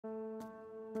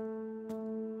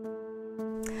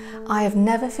I have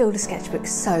never filled a sketchbook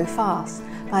so fast.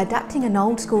 By adapting an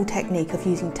old school technique of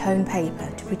using toned paper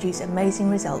to produce amazing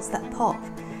results that pop,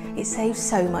 it saves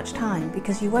so much time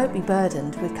because you won't be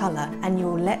burdened with colour and you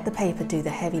will let the paper do the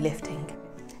heavy lifting.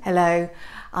 Hello,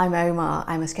 I'm Omar.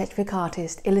 I'm a sketchbook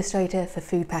artist, illustrator for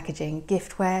food packaging,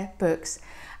 giftware, books,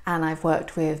 and I've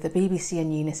worked with the BBC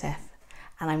and UNICEF.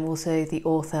 And I'm also the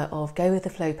author of Go With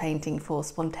The Flow Painting for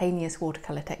Spontaneous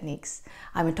Watercolour Techniques.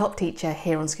 I'm a top teacher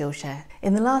here on Skillshare.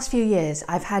 In the last few years,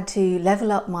 I've had to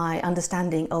level up my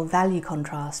understanding of value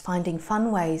contrast, finding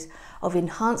fun ways of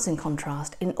enhancing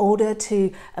contrast in order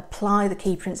to apply the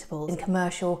key principles in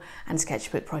commercial and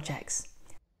sketchbook projects.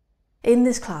 In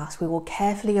this class, we will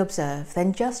carefully observe,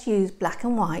 then just use black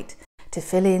and white to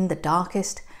fill in the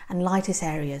darkest and lightest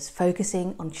areas,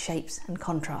 focusing on shapes and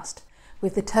contrast,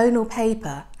 with the tonal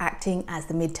paper acting as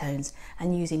the midtones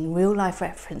and using real-life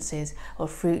references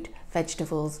of fruit,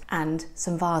 vegetables and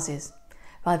some vases.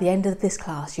 By the end of this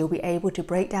class, you'll be able to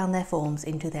break down their forms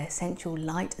into their essential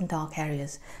light and dark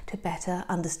areas to better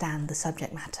understand the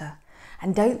subject matter.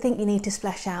 And don't think you need to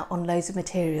splash out on loads of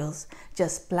materials,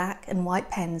 just black and white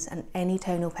pens and any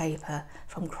tonal paper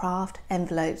from craft,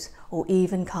 envelopes or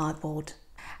even cardboard.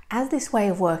 As this way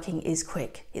of working is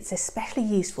quick, it's especially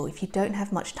useful if you don't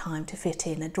have much time to fit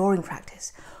in a drawing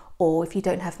practice, or if you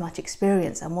don't have much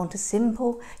experience and want a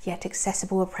simple yet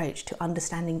accessible approach to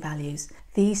understanding values.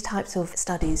 These types of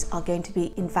studies are going to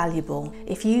be invaluable.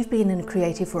 If you've been in a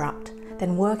creative rut,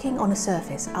 then working on a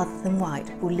surface other than white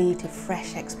will lead to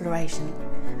fresh exploration.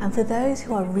 And for those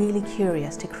who are really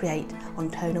curious to create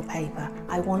on tonal paper,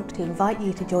 I want to invite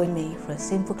you to join me for a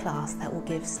simple class that will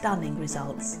give stunning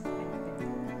results.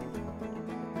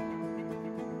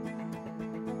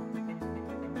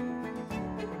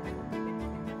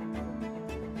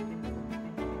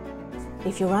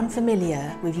 If you're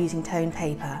unfamiliar with using toned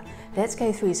paper, let's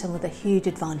go through some of the huge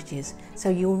advantages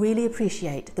so you'll really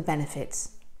appreciate the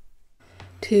benefits.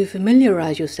 To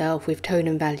familiarise yourself with tone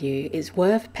and value, it's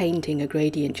worth painting a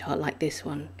gradient chart like this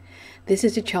one. This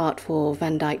is a chart for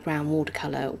Van Dyke brown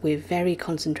watercolour with very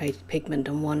concentrated pigment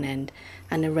on one end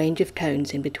and a range of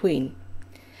tones in between.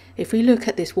 If we look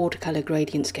at this watercolour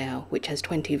gradient scale, which has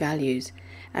 20 values,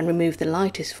 and remove the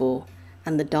lightest 4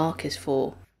 and the darkest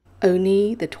 4,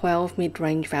 only the 12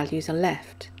 mid-range values are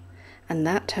left, and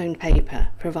that toned paper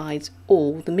provides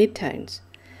all the midtones.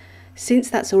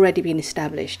 Since that's already been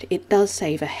established, it does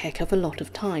save a heck of a lot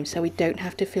of time, so we don't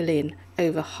have to fill in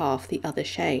over half the other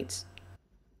shades.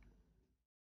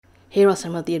 Here are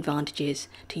some of the advantages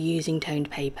to using toned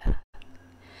paper.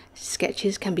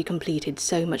 Sketches can be completed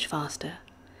so much faster.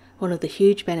 One of the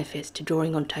huge benefits to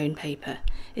drawing on toned paper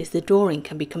is the drawing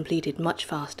can be completed much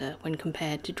faster when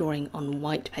compared to drawing on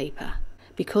white paper.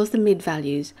 Because the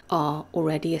mid-values are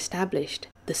already established,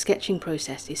 the sketching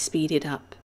process is speeded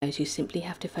up. You simply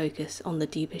have to focus on the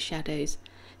deeper shadows,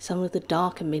 some of the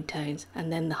darker midtones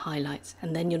and then the highlights,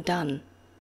 and then you're done.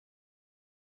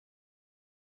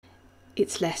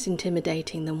 It's less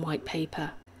intimidating than white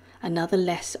paper. Another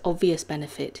less obvious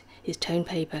benefit is toned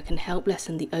paper can help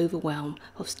lessen the overwhelm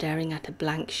of staring at a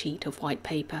blank sheet of white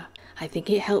paper. I think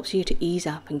it helps you to ease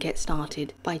up and get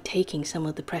started by taking some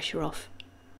of the pressure off.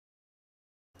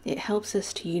 It helps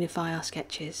us to unify our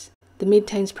sketches. The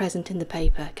midtones present in the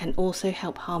paper can also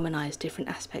help harmonise different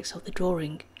aspects of the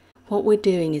drawing. What we're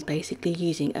doing is basically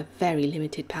using a very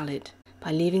limited palette.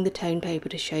 By leaving the toned paper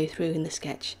to show through in the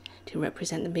sketch to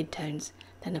represent the midtones,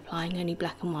 then applying only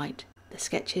black and white, the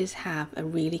sketches have a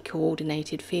really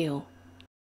coordinated feel.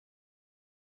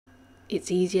 It's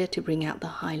easier to bring out the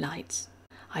highlights.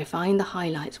 I find the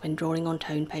highlights when drawing on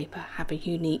toned paper have a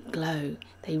unique glow.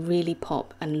 They really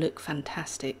pop and look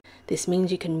fantastic. This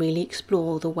means you can really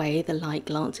explore the way the light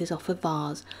glances off a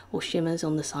vase or shimmers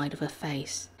on the side of a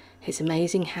face. It's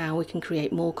amazing how we can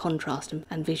create more contrast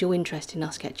and visual interest in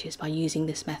our sketches by using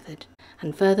this method.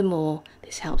 And furthermore,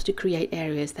 this helps to create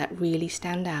areas that really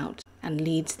stand out and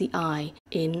leads the eye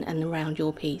in and around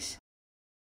your piece.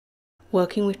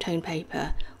 Working with toned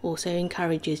paper also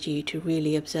encourages you to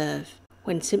really observe.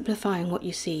 When simplifying what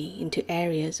you see into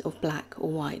areas of black or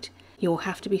white, you will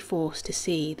have to be forced to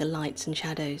see the lights and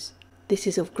shadows. This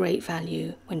is of great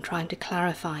value when trying to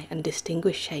clarify and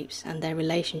distinguish shapes and their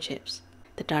relationships.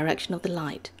 The direction of the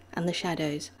light and the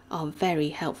shadows are very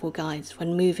helpful guides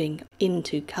when moving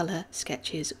into colour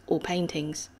sketches or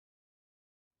paintings.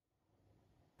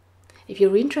 If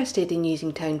you're interested in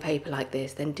using toned paper like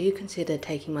this, then do consider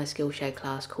taking my Skillshare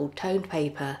class called Toned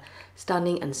Paper,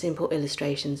 Stunning and Simple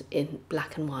Illustrations in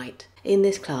Black and White. In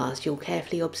this class, you'll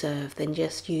carefully observe, then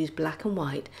just use black and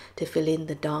white to fill in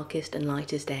the darkest and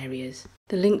lightest areas.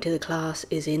 The link to the class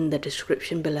is in the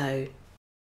description below.